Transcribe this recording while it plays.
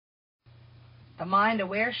The Mind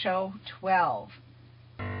Aware Show 12.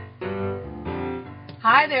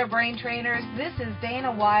 Hi there, brain trainers. This is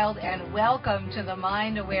Dana Wilde, and welcome to the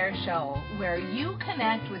Mind Aware Show, where you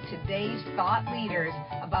connect with today's thought leaders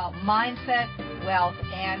about mindset, wealth,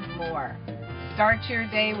 and more. Start your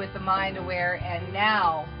day with the Mind Aware, and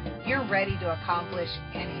now you're ready to accomplish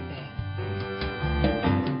anything.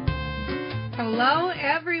 Hello,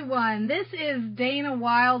 everyone. This is Dana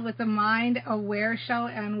Wilde with the Mind Aware Show,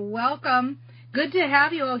 and welcome. Good to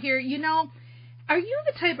have you all here. You know, are you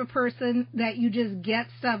the type of person that you just get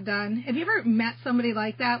stuff done? Have you ever met somebody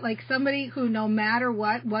like that? Like somebody who, no matter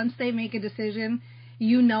what, once they make a decision,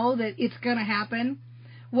 you know that it's going to happen?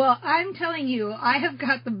 Well, I'm telling you, I have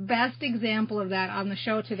got the best example of that on the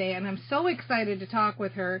show today, and I'm so excited to talk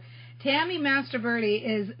with her. Tammy Mastroberti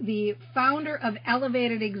is the founder of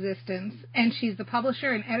Elevated Existence, and she's the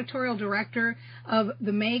publisher and editorial director of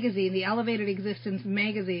the magazine, the Elevated Existence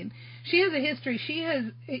magazine. She has a history. She has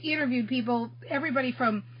interviewed people, everybody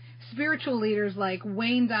from spiritual leaders like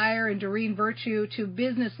Wayne Dyer and Doreen Virtue to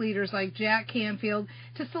business leaders like Jack Canfield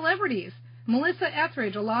to celebrities. Melissa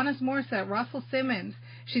Etheridge, Alanis Morissette, Russell Simmons.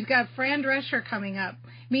 She's got Fran Drescher coming up.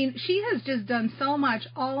 I mean, she has just done so much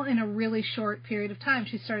all in a really short period of time.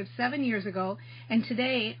 She started 7 years ago, and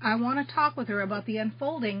today I want to talk with her about the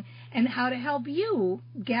unfolding and how to help you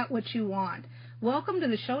get what you want. Welcome to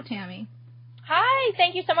the show, Tammy. Hi,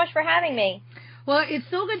 thank you so much for having me. Well, it's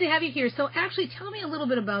so good to have you here. So actually, tell me a little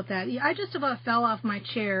bit about that. I just about fell off my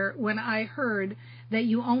chair when I heard that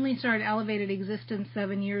you only started Elevated Existence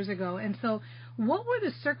 7 years ago. And so what were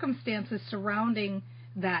the circumstances surrounding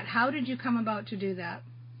that? How did you come about to do that?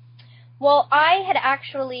 Well, I had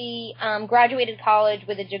actually graduated college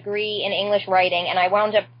with a degree in English writing, and I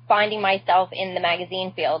wound up finding myself in the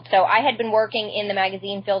magazine field. So I had been working in the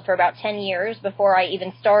magazine field for about 10 years before I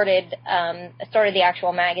even started the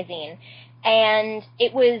actual magazine. And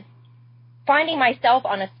it was finding myself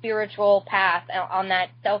on a spiritual path, on that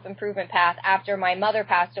self-improvement path, after my mother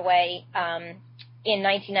passed away in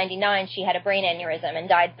 1999. She had a brain aneurysm and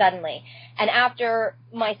died suddenly. And after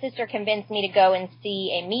my sister convinced me to go and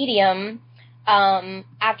see a medium,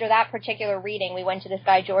 after that particular reading, we went to this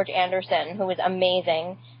guy, George Anderson, who was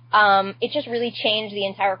amazing. It just really changed the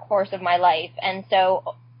entire course of my life. And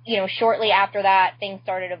so, you know, shortly after that, things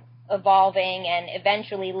started evolving and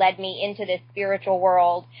eventually led me into this spiritual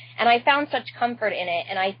world. And I found such comfort in it.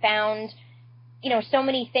 And I found, you know, so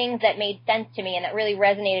many things that made sense to me and that really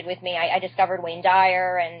resonated with me. I discovered Wayne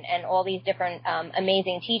Dyer and all these different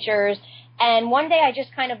amazing teachers. And one day I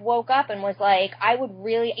just kind of woke up and was like, I would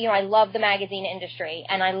really, you know, I love the magazine industry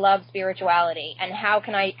and I love spirituality. And how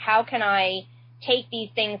can I take these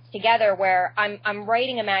things together where I'm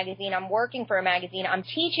writing a magazine, I'm working for a magazine, I'm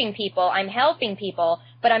teaching people, I'm helping people,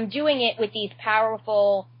 but I'm doing it with these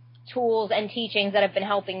powerful tools and teachings that have been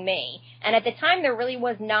helping me. And at the time, there really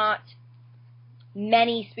was not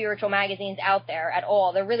many spiritual magazines out there at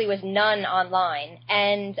all. There really was none online.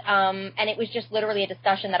 And it was just literally a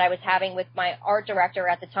discussion that I was having with my art director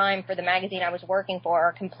at the time for the magazine I was working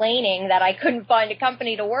for, complaining that I couldn't find a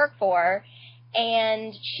company to work for.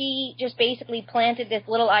 And she just basically planted this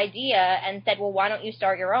little idea and said, well, why don't you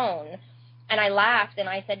start your own? And I laughed and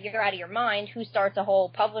I said, you're out of your mind. Who starts a whole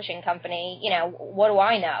publishing company? You know, what do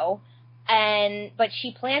I know? But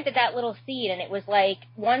she planted that little seed, and it was like,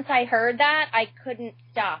 once I heard that, I couldn't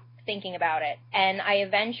stop thinking about it. And I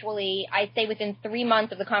eventually, I'd say within 3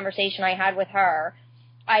 months of the conversation I had with her,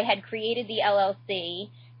 I had created the LLC,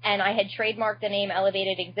 and I had trademarked the name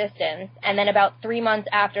Elevated Existence. And then about 3 months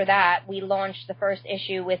after that, we launched the first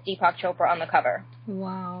issue with Deepak Chopra on the cover.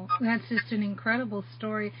 Wow, that's just an incredible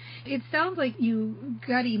story. It sounds like you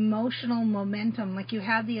got emotional momentum, like you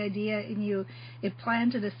had the idea and it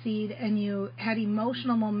planted a seed and you had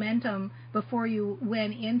emotional momentum before you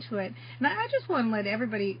went into it. And I just want to let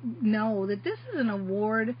everybody know that this is an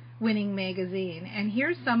award-winning magazine. And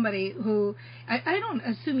here's somebody who, I don't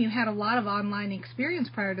assume you had a lot of online experience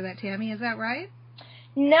prior to that, Tammy, is that right?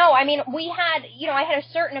 No, I mean, I had a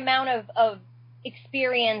certain amount of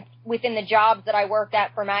experience within the jobs that I worked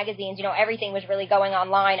at for magazines. You know, everything was really going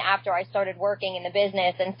online after I started working in the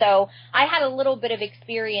business. And so I had a little bit of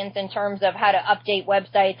experience in terms of how to update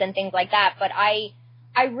websites and things like that. But I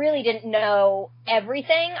really didn't know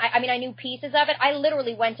everything. I mean, I knew pieces of it. I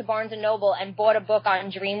literally went to Barnes & Noble and bought a book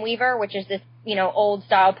on Dreamweaver, which is this, you know,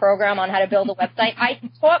 old-style program on how to build a website. I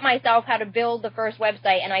taught myself how to build the first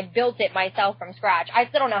website, and I built it myself from scratch. I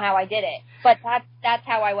still don't know how I did it, but that's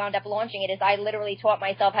how I wound up launching it, is I literally taught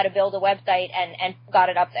myself how to build a website and got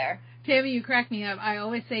it up there. Tammy, you crack me up. I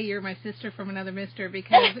always say you're my sister from another mister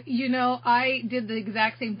because, I did the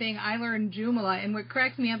exact same thing. I learned Joomla, and what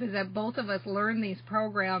cracks me up is that both of us learn these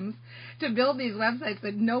programs to build these websites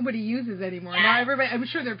that nobody uses anymore. Now, everybody, I'm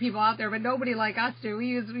sure there are people out there, but nobody like us do. We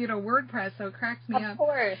use, WordPress, so it cracks me up. Of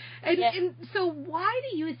course. And so why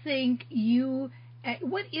do you think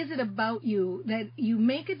what is it about you that you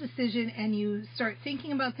make a decision and you start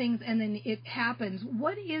thinking about things and then it happens?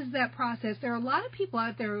 What is that process? There are a lot of people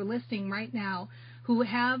out there who are listening right now who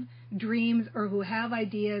have dreams or who have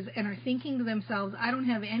ideas and are thinking to themselves, I don't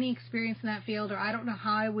have any experience in that field, or I don't know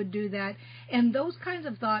how I would do that. And those kinds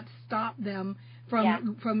of thoughts stop them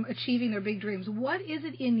from achieving their big dreams. What is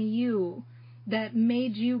it in you that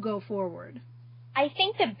made you go forward? I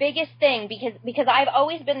think the biggest thing, because I've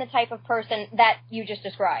always been the type of person that you just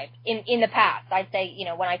described in the past. I'd say,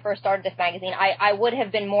 when I first started this magazine, I would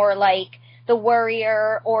have been more like the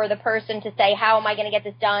worrier or the person to say, how am I going to get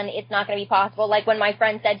this done? It's not going to be possible. Like when my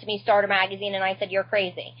friend said to me, start a magazine, and I said, you're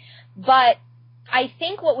crazy. But I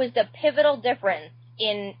think what was the pivotal difference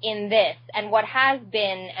in this, and what has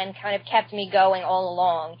been and kind of kept me going all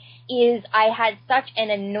along, is I had such an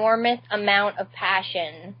enormous amount of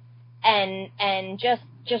passion and just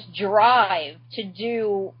drive to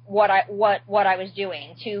do what I was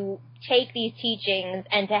doing, to take these teachings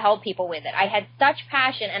and to help people with it. I had such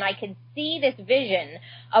passion, and I could see this vision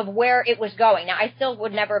of where it was going. Now, I still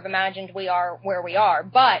would never have imagined we are where we are,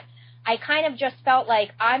 but I kind of just felt like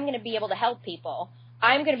I'm going to be able to help people.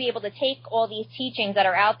 I'm going to be able to take all these teachings that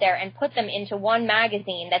are out there and put them into one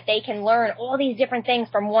magazine that they can learn all these different things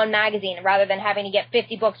from one magazine rather than having to get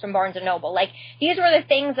 50 books from Barnes & Noble. Like, these were the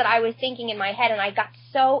things that I was thinking in my head, and I got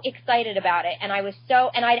so excited about it. And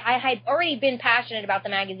I had already been passionate about the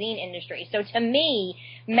magazine industry. So to me,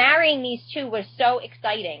 marrying these two was so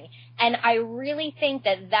exciting. And I really think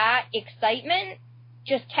that excitement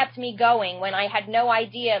just kept me going when I had no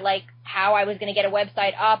idea, like, how I was going to get a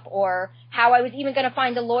website up or how I was even going to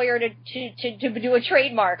find a lawyer to do a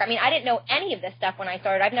trademark. I mean, I didn't know any of this stuff when I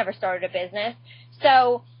started. I've never started a business.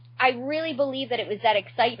 So I really believe that it was that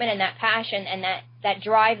excitement and that passion and that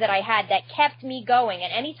drive that I had that kept me going.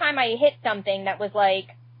 And anytime I hit something that was like,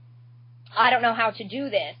 I don't know how to do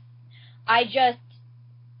this, I just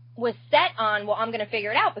was set on, well, I'm going to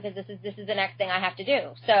figure it out because this is the next thing I have to do.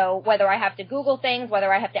 So whether I have to Google things,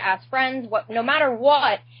 whether I have to ask friends, no matter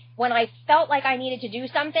what, when I felt like I needed to do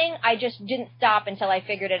something, I just didn't stop until I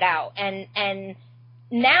figured it out. And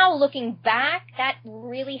now looking back, that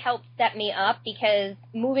really helped set me up, because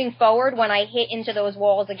moving forward, when I hit into those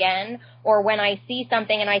walls again, or when I see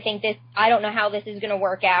something and I think I don't know how this is going to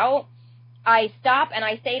work out, I stop and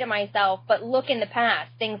I say to myself, but look in the past,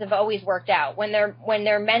 things have always worked out. When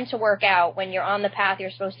they're meant to work out, when you're on the path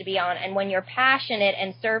you're supposed to be on, and when you're passionate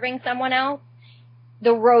and serving someone else,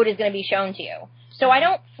 the road is going to be shown to you. So I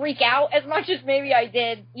don't freak out as much as maybe I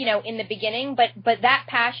did, in the beginning, but that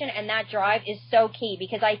passion and that drive is so key,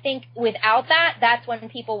 because I think without that, that's when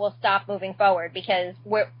people will stop moving forward, because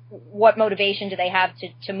what motivation do they have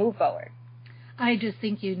to move forward? I just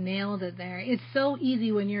think you nailed it there. It's so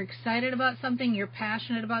easy when you're excited about something, you're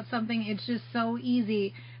passionate about something, it's just so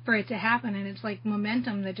easy for it to happen, and it's like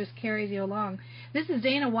momentum that just carries you along. This is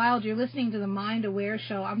Dana Wilde. You're listening to the Mind Aware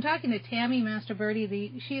Show. I'm talking to Tammy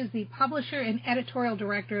Mastroberti. She is the publisher and editorial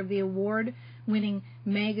director of the award-winning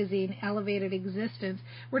magazine Elevated Existence.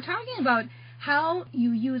 We're talking about how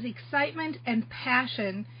you use excitement and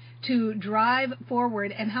passion to drive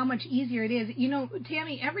forward and how much easier it is.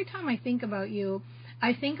 Tammy, every time I think about you,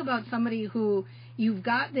 I think about somebody who you've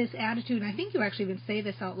got this attitude, and I think you actually even say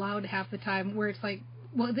this out loud half the time, where it's like,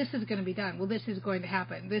 well, this is going to be done. Well, this is going to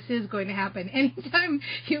happen. This is going to happen. Anytime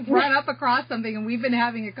you've run up across something and we've been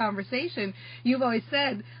having a conversation, you've always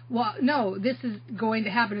said, well, no, this is going to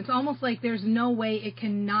happen. It's almost like there's no way it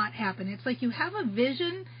cannot happen. It's like you have a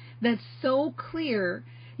vision that's so clear.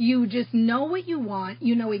 You just know what you want.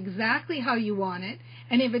 You know exactly how you want it.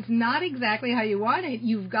 And if it's not exactly how you want it,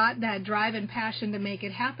 you've got that drive and passion to make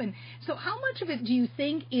it happen. So how much of it do you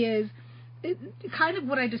think is kind of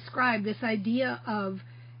what I described, this idea of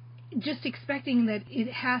just expecting that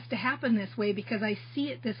it has to happen this way because I see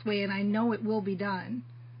it this way and I know it will be done?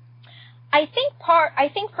 I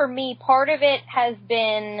think for me, part of it has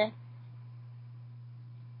been,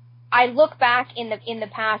 I look back in the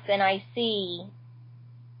past and I see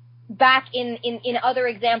back in other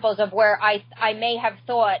examples of where I may have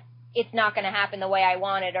thought it's not going to happen the way I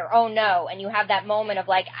wanted, or oh no, and you have that moment of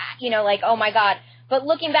like, like, oh my God. But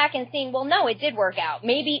looking back and seeing, well, no, it did work out.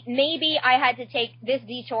 Maybe I had to take this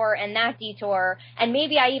detour and that detour, and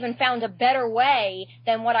maybe I even found a better way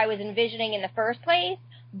than what I was envisioning in the first place,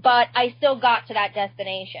 but I still got to that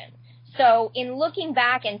destination. So in looking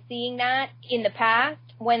back and seeing that in the past,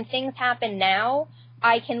 when things happen now,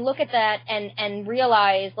 I can look at that and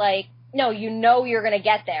realize, like, no, you know you're going to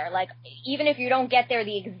get there. Like, even if you don't get there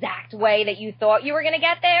the exact way that you thought you were going to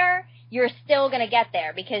get there, you're still going to get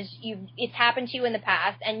there because it's happened to you in the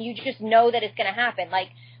past, and you just know that it's going to happen. Like,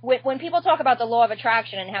 when people talk about the law of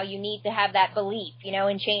attraction and how you need to have that belief, you know,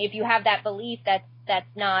 and change, if you have that belief that's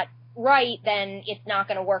not right, then it's not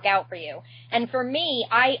going to work out for you. And for me,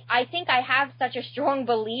 I think I have such a strong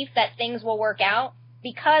belief that things will work out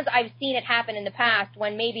because I've seen it happen in the past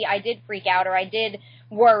when maybe I did freak out or I did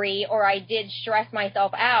worry or I did stress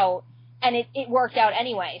myself out, and it worked out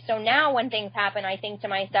anyway. So now when things happen, I think to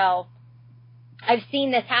myself, I've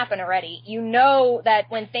seen this happen already. You know that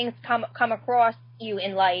when things come across you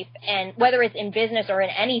in life, and whether it's in business or in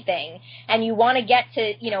anything, and you want to get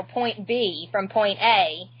to, you know, point B from point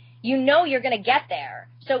A, you know you're going to get there.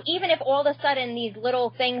 So even if all of a sudden these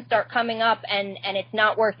little things start coming up and it's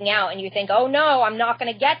not working out and you think, oh no, I'm not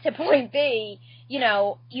going to get to point B, you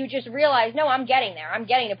know, you just realize, no, I'm getting there. I'm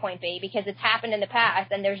getting to point B because it's happened in the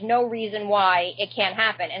past and there's no reason why it can't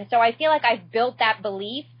happen. And so I feel like I've built that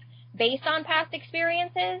belief based on past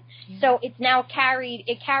experiences. Yeah. So it's now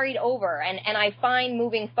carried over, and I find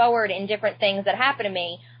moving forward in different things that happen to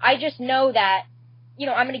me, I just know that, you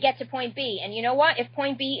know, I'm going to get to point B. And you know what? If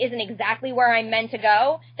point B isn't exactly where I'm meant to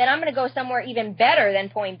go, then I'm going to go somewhere even better than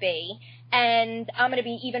point B. And I'm going to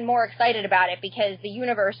be even more excited about it because the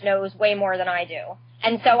universe knows way more than I do.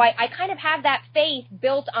 And so I kind of have that faith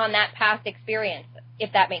built on that past experience,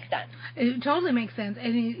 if that makes sense. It totally makes sense.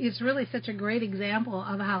 And it's really such a great example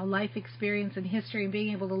of how life experience and history and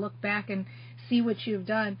being able to look back and see what you've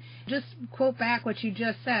done. Just quote back what you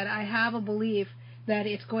just said. I have a belief that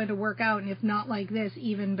it's going to work out, and if not like this,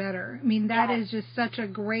 even better. I mean, that is just such a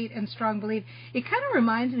great and strong belief. It kind of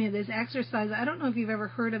reminds me of this exercise. I don't know if you've ever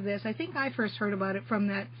heard of this. I think I first heard about it from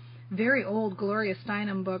that very old Gloria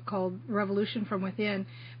Steinem book called Revolution from Within.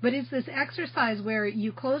 But it's this exercise where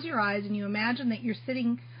you close your eyes and you imagine that you're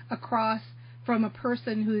sitting across from a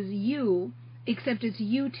person who's you, except it's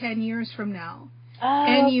you 10 years from now. Oh.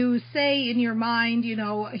 And you say in your mind, you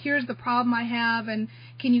know, here's the problem I have, and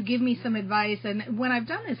can you give me some advice? And when I've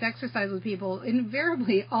done this exercise with people,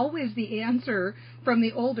 invariably, always the answer from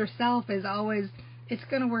the older self is always, it's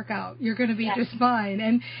going to work out. You're going to be just fine.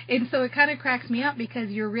 And so it kind of cracks me up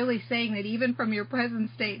because you're really saying that even from your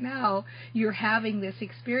present state now, you're having this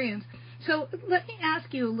experience. So let me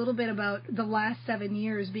ask you a little bit about the last 7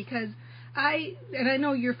 years, because I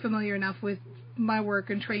know you're familiar enough with my work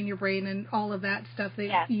and Train Your Brain and all of that stuff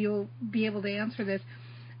that you'll be able to answer this.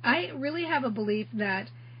 I really have a belief that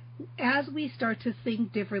as we start to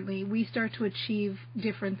think differently, we start to achieve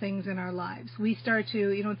different things in our lives. We start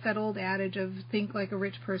to, you know, it's that old adage of think like a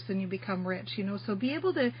rich person, you become rich, you know. So be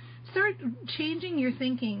able to start changing your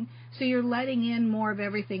thinking so you're letting in more of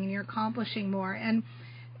everything and you're accomplishing more. And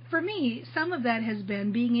for me, some of that has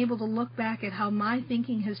been being able to look back at how my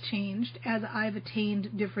thinking has changed as I've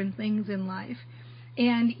attained different things in life.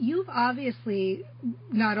 And you've obviously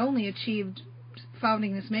not only achieved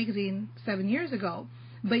founding this magazine 7 years ago,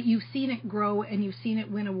 but you've seen it grow and you've seen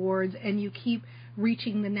it win awards, and you keep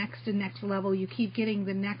reaching the next and next level. You keep getting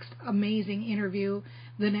the next amazing interview,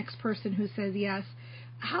 the next person who says yes.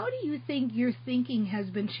 How do you think your thinking has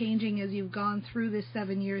been changing as you've gone through this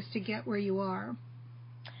 7 years to get where you are?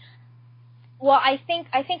 Well, I think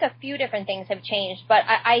a few different things have changed, but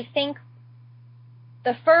I think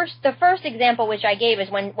the first example which I gave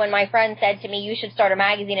is when my friend said to me, you should start a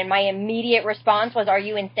magazine, and my immediate response was, are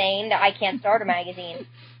you insane that I can't start a magazine?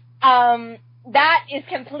 That is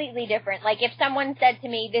completely different. Like, if someone said to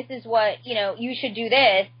me, this is what, you know, you should do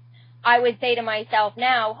this, I would say to myself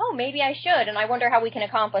now, oh, maybe I should, and I wonder how we can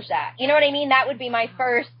accomplish that. You know what I mean? That would be my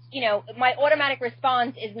first, you know, my automatic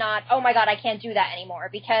response is not, oh my God, I can't do that anymore,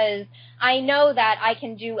 because I know that I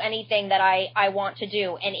can do anything that I want to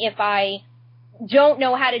do. And if I don't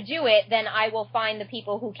know how to do it, then I will find the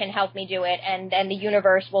people who can help me do it, and then the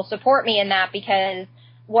universe will support me in that, because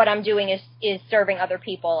what I'm doing is serving other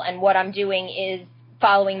people, and what I'm doing is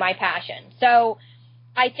following my passion. So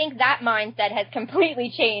I think that mindset has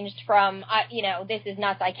completely changed from, you know, this is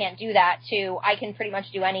nuts, I can't do that, to I can pretty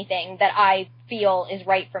much do anything that I feel is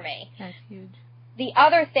right for me. That's huge. The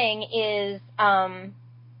other thing is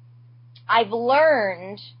I've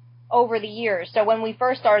learned over the years. So when we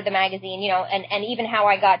first started the magazine, you know, and even how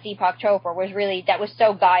I got Deepak Chopra was really, that was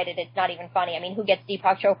so guided, it's not even funny. I mean, who gets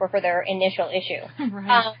Deepak Chopra for their initial issue?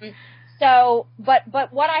 Right. So,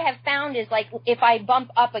 but what I have found is, like, if I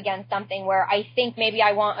bump up against something where I think maybe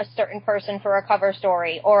I want a certain person for a cover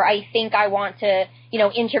story, or I think I want to,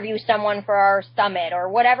 interview someone for our summit, or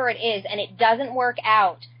whatever it is, and it doesn't work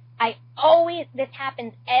out, this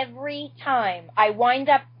happens every time. I wind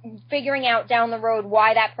up figuring out down the road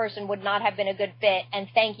why that person would not have been a good fit, and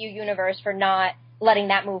thank you, universe, for not letting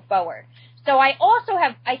that move forward. So I also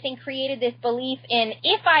have, I think, created this belief in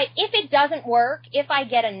if it doesn't work, if I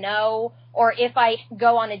get a no, or if I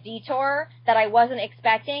go on a detour that I wasn't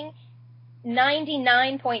expecting,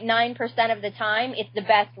 99.9% of the time, it's the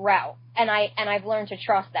best route. And I've learned to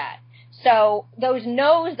trust that. So those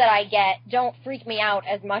no's that I get don't freak me out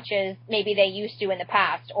as much as maybe they used to in the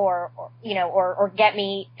past, or get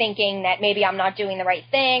me thinking that maybe I'm not doing the right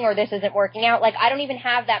thing, or this isn't working out. Like, I don't even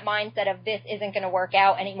have that mindset of this isn't going to work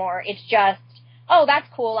out anymore. It's just, oh, that's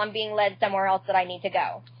cool, I'm being led somewhere else that I need to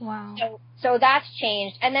go. Wow. So that's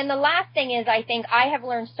changed. And then the last thing is, I think I have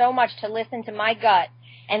learned so much to listen to my gut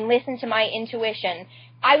and listen to my intuition.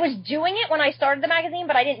 I was doing it when I started the magazine,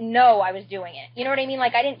 but I didn't know I was doing it. You know what I mean?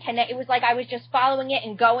 Like, I didn't connect. It was like I was just following it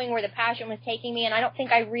and going where the passion was taking me, and I don't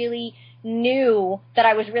think I really knew that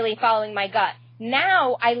I was really following my gut.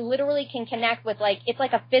 Now, I literally can connect with, like, it's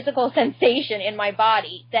like a physical sensation in my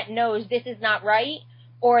body that knows this is not right,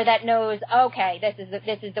 or that knows, okay, this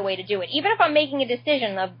is the way to do it. Even if I'm making a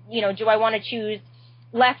decision of, do I want to choose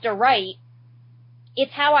left or right,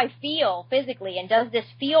 it's how I feel physically, and does this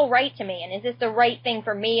feel right to me, and is this the right thing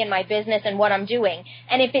for me and my business and what I'm doing?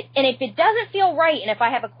 And if it doesn't feel right, and if I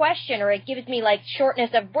have a question, or it gives me, like,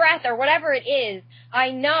 shortness of breath or whatever it is,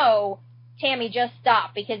 I know, Tammy, just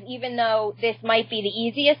stop, because even though this might be the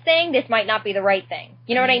easiest thing, this might not be the right thing.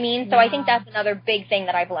 You know what I mean? So I think that's another big thing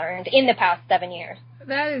that I've learned in the past 7 years.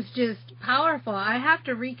 That is just powerful. I have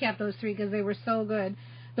to recap those three because they were so good.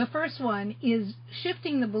 The first one is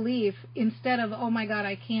shifting the belief instead of, oh my God,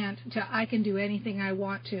 I can't, to I can do anything I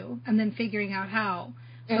want to, and then figuring out how.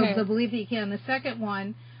 So the belief that you can. The second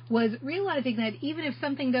one was realizing that even if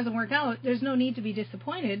something doesn't work out, there's no need to be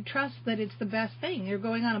disappointed. Trust that it's the best thing. You're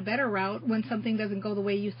going on a better route when something doesn't go the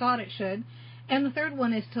way you thought it should. And the third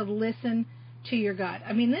one is to listen to your gut.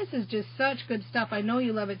 I mean, this is just such good stuff. I know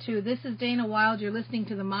you love it too. This is Dana Wilde. You're listening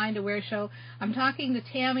to the Mind Aware Show. I'm talking to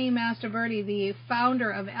Tammy Mastroberti, the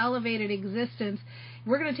founder of Elevated Existence.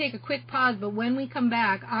 We're going to take a quick pause, but when we come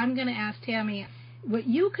back, I'm going to ask Tammy what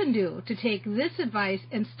you can do to take this advice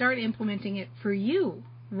and start implementing it for you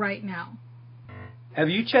right now. Have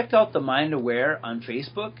you checked out The Mind Aware on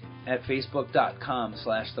Facebook at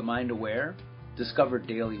facebook.com/TheMindAware? Discover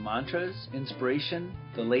daily mantras, inspiration,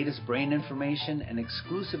 the latest brain information, and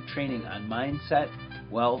exclusive training on mindset,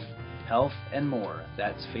 wealth, health, and more.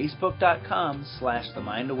 That's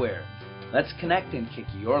facebook.com/TheMindAware. Let's connect and kick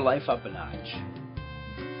your life up a notch.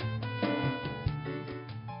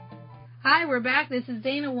 Hi, we're back. This is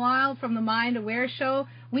Dana Wilde from the Mind Aware Show.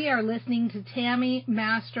 We are listening to Tammy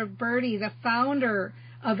Mastroberti, the founder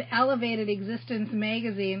of Elevated Existence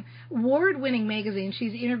magazine, award-winning magazine.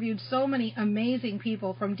 She's interviewed so many amazing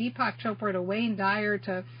people, from Deepak Chopra to Wayne Dyer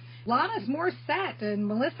to Alanis Morissette and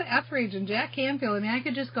Melissa Etheridge and Jack Canfield. I mean, I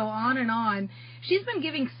could just go on and on. She's been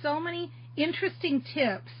giving so many interesting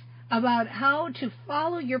tips about how to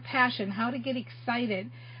follow your passion, how to get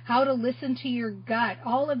excited, how to listen to your gut,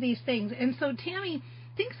 all of these things. And so, Tammy,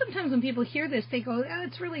 I think sometimes when people hear this, they go, oh,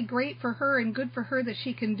 it's really great for her and good for her that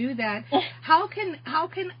she can do that. How can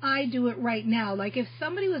I do it right now? Like, if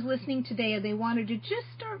somebody was listening today and they wanted to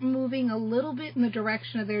just start moving a little bit in the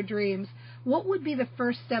direction of their dreams, what would be the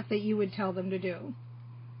first step that you would tell them to do?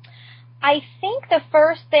 I think the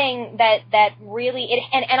first thing that really,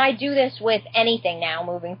 and I do this with anything now,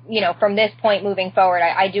 moving, from this point moving forward,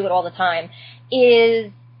 I do it all the time,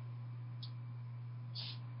 is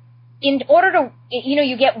in order to,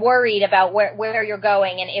 you get worried about where you're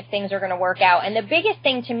going and if things are going to work out. And the biggest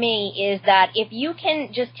thing to me is that if you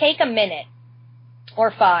can just take a minute or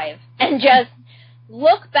 5 and just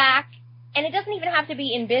look back, and it doesn't even have to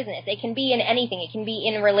be in business. It can be in anything. It can be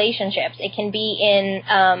in relationships. It can be in,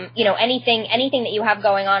 anything that you have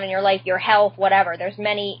going on in your life, your health, whatever. There's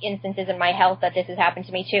many instances in my health that this has happened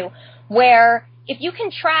to me too, where if you can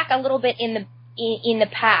track a little bit in the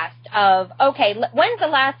past of, okay, when's the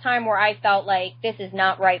last time where I felt like this is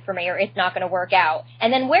not right for me or it's not going to work out?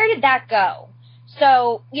 And then where did that go?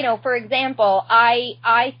 So, for example,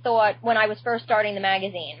 I thought when I was first starting the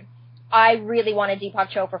magazine, I really wanted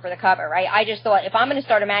Deepak Chopra for the cover, right? I just thought, if I'm going to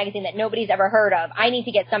start a magazine that nobody's ever heard of, I need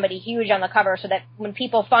to get somebody huge on the cover so that when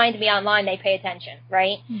people find me online, they pay attention,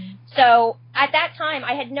 right? Mm-hmm. So at that time,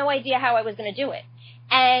 I had no idea how I was going to do it.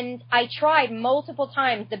 And I tried multiple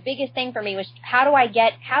times. The biggest thing for me was how do I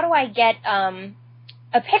get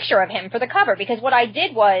a picture of him for the cover? Because what I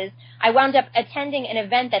did was I wound up attending an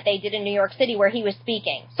event that they did in New York City where he was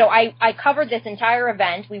speaking. So I covered this entire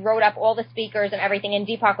event. We wrote up all the speakers and everything, and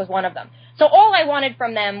Deepak was one of them. So all I wanted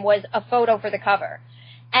from them was a photo for the cover.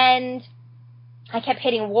 And I kept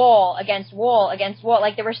hitting wall against wall against wall.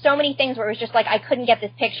 Like, there were so many things where it was just like I couldn't get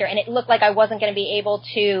this picture, and it looked like I wasn't going to be able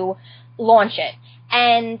to launch it.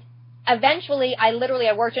 And eventually, I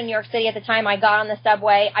worked in New York City at the time. I got on the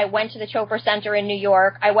subway. I went to the Chopra Center in New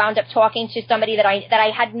York. I wound up talking to somebody that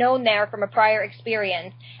I had known there from a prior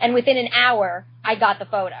experience. And within an hour, I got the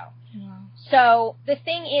photo. Wow. So the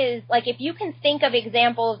thing is, like, if you can think of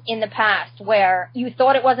examples in the past where you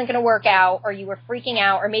thought it wasn't going to work out, or you were freaking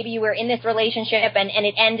out, or maybe you were in this relationship and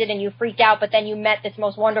it ended and you freaked out, but then you met this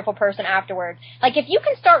most wonderful person afterwards. Like, if you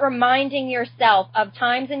can start reminding yourself of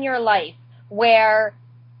times in your life where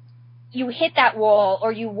you hit that wall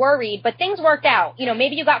or you worried, but things worked out. You know,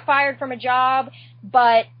 maybe you got fired from a job,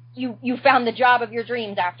 but you found the job of your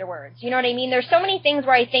dreams afterwards. You know what I mean? There's so many things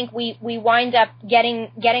where I think we wind up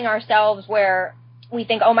getting ourselves where we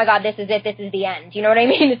think, oh my God, this is it, this is the end. You know what I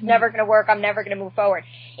mean? It's never going to work, I'm never going to move forward.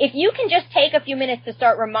 If you can just take a few minutes to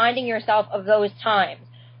start reminding yourself of those times,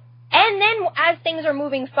 and then as things are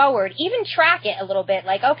moving forward, even track it a little bit.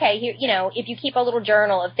 Like, okay, here, you know, if you keep a little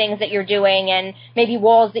journal of things that you're doing and maybe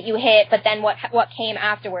walls that you hit, but then what came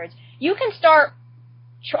afterwards, you can start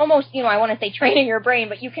almost, you know, I want to say training your brain,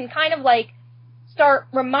 but you can kind of like start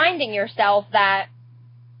reminding yourself that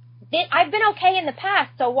I've been okay in the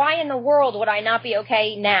past, so why in the world would I not be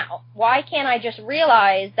okay now? Why can't I just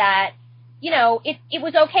realize that, you know, it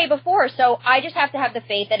was okay before, so I just have to have the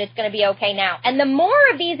faith that it's going to be okay now. And the more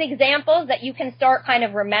of these examples that you can start kind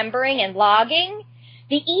of remembering and logging,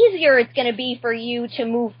 the easier it's going to be for you to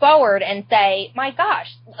move forward and say, my gosh,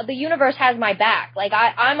 the universe has my back. Like,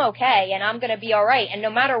 I'm okay, and I'm going to be all right. And no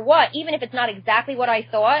matter what, even if it's not exactly what I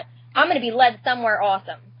thought, I'm going to be led somewhere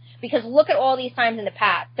awesome. Because look at all these times in the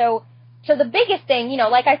past. So the biggest thing, you know,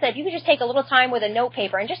 like I said, you can just take a little time with a note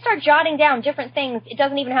paper and just start jotting down different things. It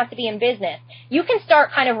doesn't even have to be in business. You can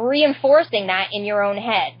start kind of reinforcing that in your own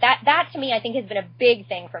head. That to me, I think, has been a big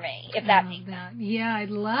thing for me, if that makes sense. Yeah, I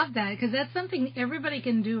love that, because that's something everybody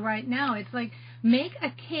can do right now. It's like, make a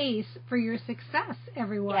case for your success,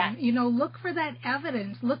 everyone. Yeah. You know, look for that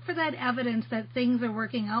evidence. Look for that evidence that things are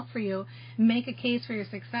working out for you. Make a case for your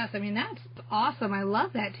success. I mean, that's awesome. I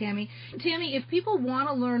love that, Tammy. Tammy, if people want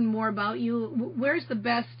to learn more about you, where's the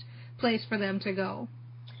best place for them to go?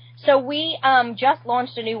 So we just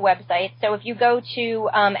launched a new website. So if you go to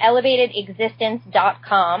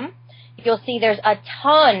elevatedexistence.com, you'll see there's a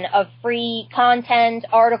ton of free content,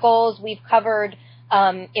 articles. We've covered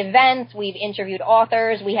events, we've interviewed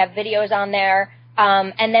authors, we have videos on there,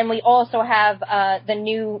 and then we also have the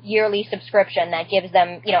new yearly subscription that gives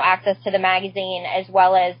them, you know, access to the magazine as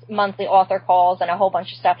well as monthly author calls and a whole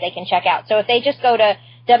bunch of stuff they can check out. So if they just go to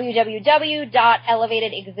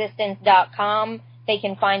www.elevatedexistence.com, they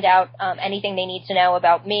can find out anything they need to know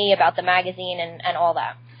about me, about the magazine, and all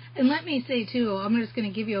that. And let me say, too, I'm just going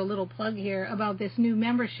to give you a little plug here about this new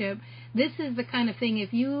membership. This is the kind of thing,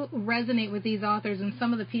 if you resonate with these authors and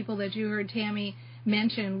some of the people that you heard Tammy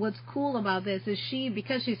mention, what's cool about this is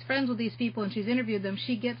because she's friends with these people and she's interviewed them,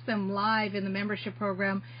 she gets them live in the membership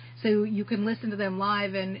program, so you can listen to them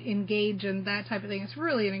live and engage and that type of thing. It's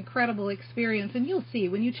really an incredible experience, and you'll see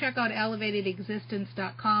when you check out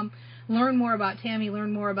elevatedexistence.com, learn more about Tammy,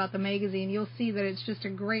 learn more about the magazine, you'll see that it's just a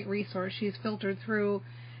great resource. She's filtered through,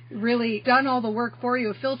 really done all the work for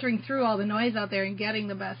you, filtering through all the noise out there and getting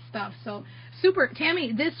the best stuff. So super.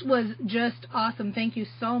 Tammy, this was just awesome. Thank you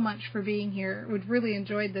so much for being here. We've really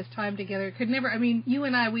enjoyed this time together. You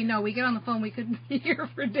and I, we know, we get on the phone, we could be here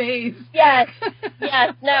for days. Yes,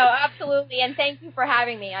 no, absolutely. And thank you for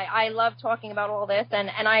having me. I love talking about all this,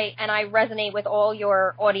 and I resonate with all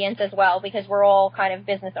your audience as well, because we're all kind of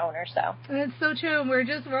business owners. So that's so true.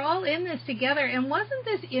 We're all in this together. And wasn't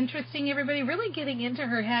this interesting, everybody, really getting into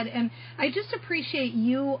her head? And I just appreciate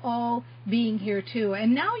you all being here too.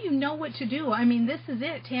 And now you know what to do. I mean, this is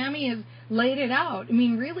it. Tammy has laid it out. I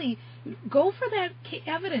mean, really, go for that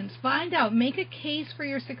evidence. Find out. Make a case for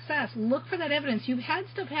your success. Look for that evidence. You've had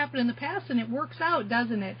stuff happen in the past, and it works out,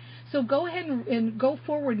 doesn't it? So go ahead and go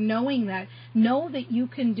forward knowing that. Know that you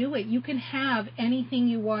can do it. You can have anything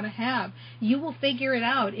you want to have. You will figure it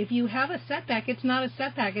out. If you have a setback, it's not a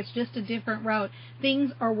setback. It's just a different route.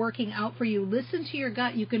 Things are working out for you. Listen to your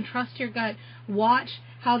gut. You can trust your gut. Watch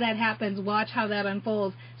how that happens. Watch how that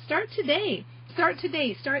unfolds. Start today. Start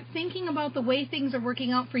today. Start thinking about the way things are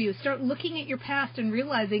working out for you. Start looking at your past and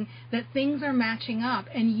realizing that things are matching up,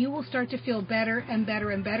 and you will start to feel better and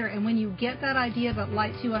better and better. And when you get that idea that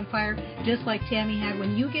lights you on fire, just like Tammy had,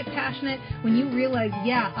 when you get passionate, when you realize,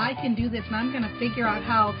 yeah, I can do this, and I'm going to figure out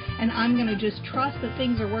how, and I'm going to just trust that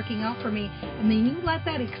things are working out for me, and then you let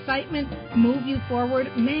that excitement move you forward,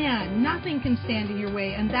 man, nothing can stand in your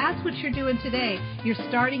way. And that's what you're doing today. You're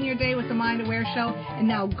starting your day with the Mind Aware Show, and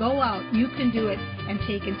now go out. You can do it and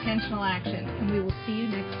take intentional action. And we will see you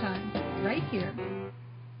next time, right here.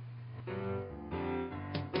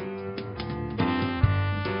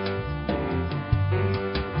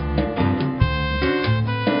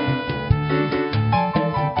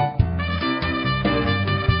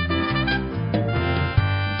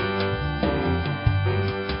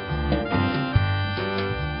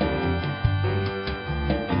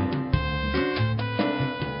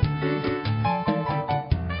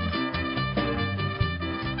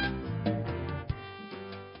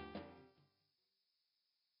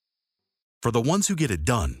 For the ones who get it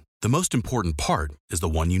done, the most important part is the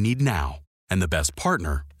one you need now. And the best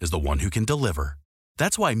partner is the one who can deliver.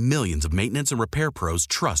 That's why millions of maintenance and repair pros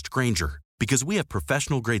trust Grainger, because we have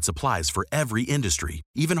professional-grade supplies for every industry,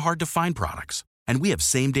 even hard-to-find products. And we have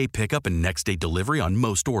same-day pickup and next-day delivery on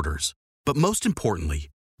most orders. But most importantly,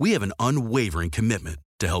 we have an unwavering commitment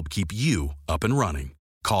to help keep you up and running.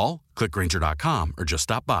 Call, click Grainger.com, or just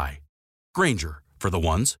stop by. Grainger, for the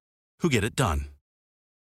ones who get it done.